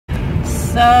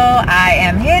So I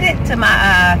am headed to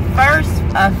my first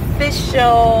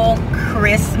official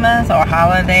Christmas or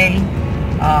holiday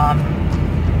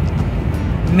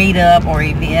meetup or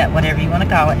event, whatever you want to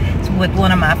call it. It's with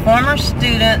one of my former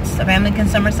students, a family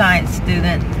consumer science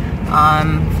student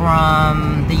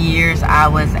from the years I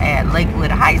was at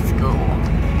Lakewood High School,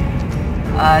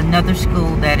 another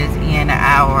school that is in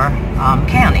our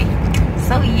county.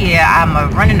 So yeah, I'm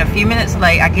running a few minutes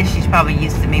late. I guess she's probably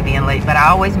used to me being late, but I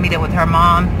always meet up with her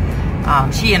mom.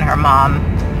 She and her mom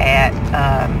at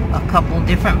a couple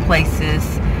different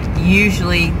places,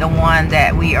 usually the one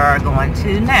that we are going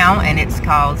to now, and it's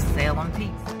called Salem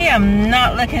Pizza. I'm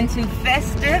not looking too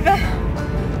festive.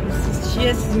 This is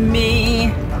just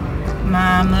me.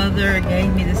 My mother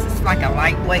gave me this. It's like a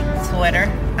lightweight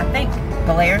sweater. I think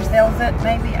Blair sells it,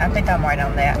 maybe. I think I'm right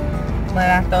on that. But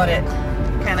I thought it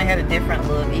kind of had a different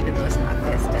look, even though it's not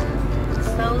festive.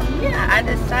 So yeah, I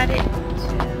decided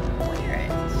to wear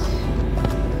it.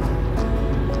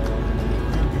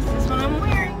 This is what I'm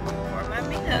wearing for my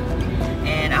meetup,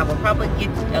 and I will probably get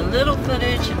a little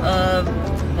footage of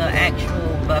the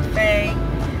actual buffet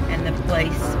and the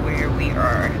place where we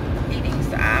are eating.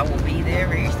 So I will be there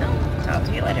very soon. Talk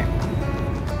to you later.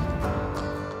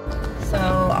 So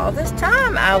all this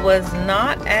time I was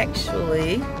not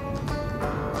actually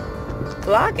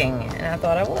vlogging, and I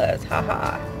thought I was,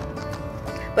 haha.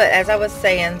 But as I was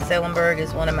saying, Salemburg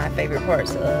is one of my favorite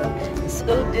parts of the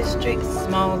school district,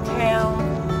 small town.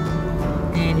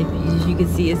 And as you can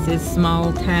see, it says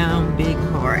small town, big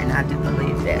heart, and I do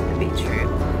believe that to be true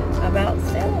about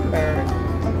Salemburg.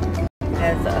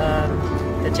 As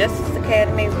the Justice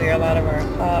Academy, where a lot of our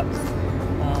cops,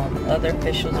 other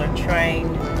officials are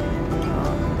trained,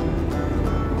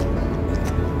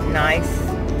 nice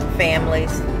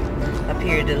families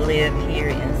appear to live here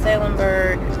in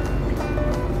Salemburg,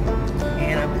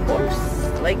 and of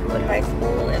course Lakewood High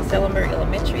School and Salemburg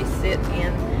Elementary sit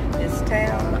in this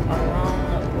town,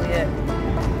 along with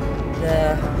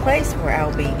the place where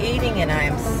I'll be eating. And I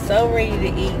am so ready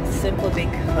to eat, simply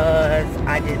because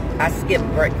I skipped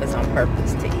breakfast on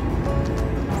purpose to eat.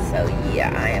 So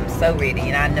yeah, I am so ready,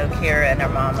 and I know Kara and her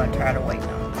mom are trying to wait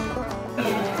on.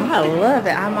 I love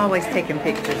it. I'm always taking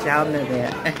pictures. Y'all know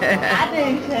that. I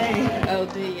do too. Oh,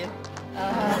 do you?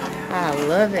 I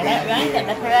love it. That rained at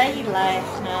the parade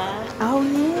last night. Oh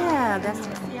yeah, that's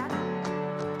what.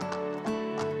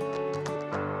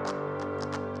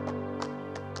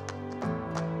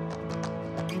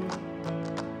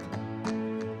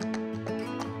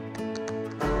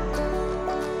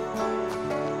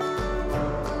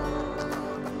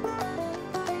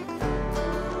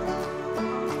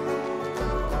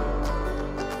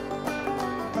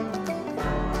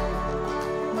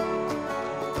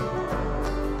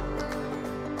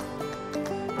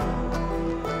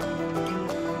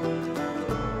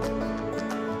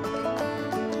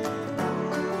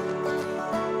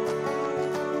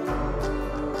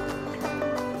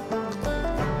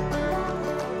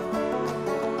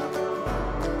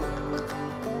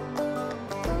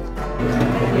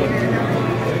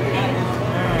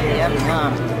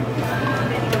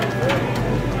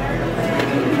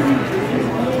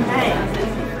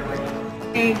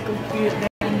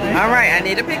 All right, I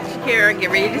need a picture, Kara.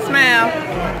 Get ready to smile.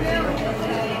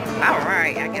 All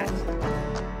right, I got you.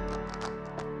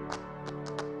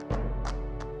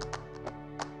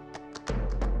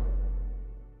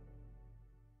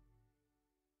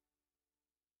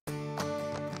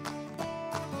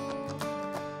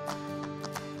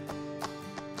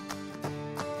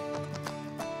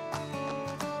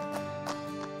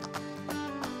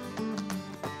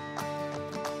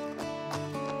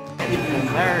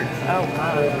 Desserts. Oh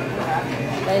my.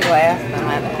 They last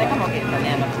night. I think I'm gonna get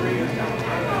banana fruit.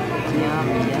 Yum,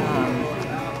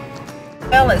 yum.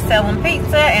 Well, it's Salem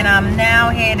Pizza, and I'm now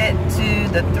headed to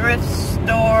the thrift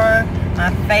store.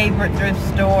 My favorite thrift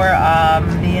store,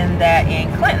 being that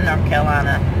in Clinton, North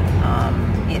Carolina.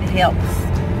 It helps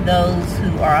those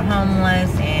who are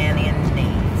homeless and in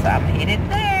need. So I'm headed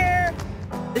there.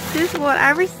 This is what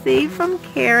I received from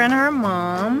Karen and her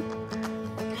mom.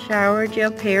 Shower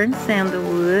gel pear and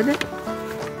sandalwood,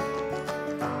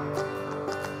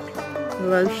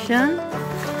 lotion,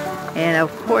 and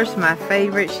of course my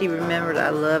favorite, she remembered I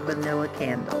love vanilla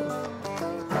candles.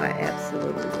 So I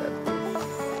absolutely love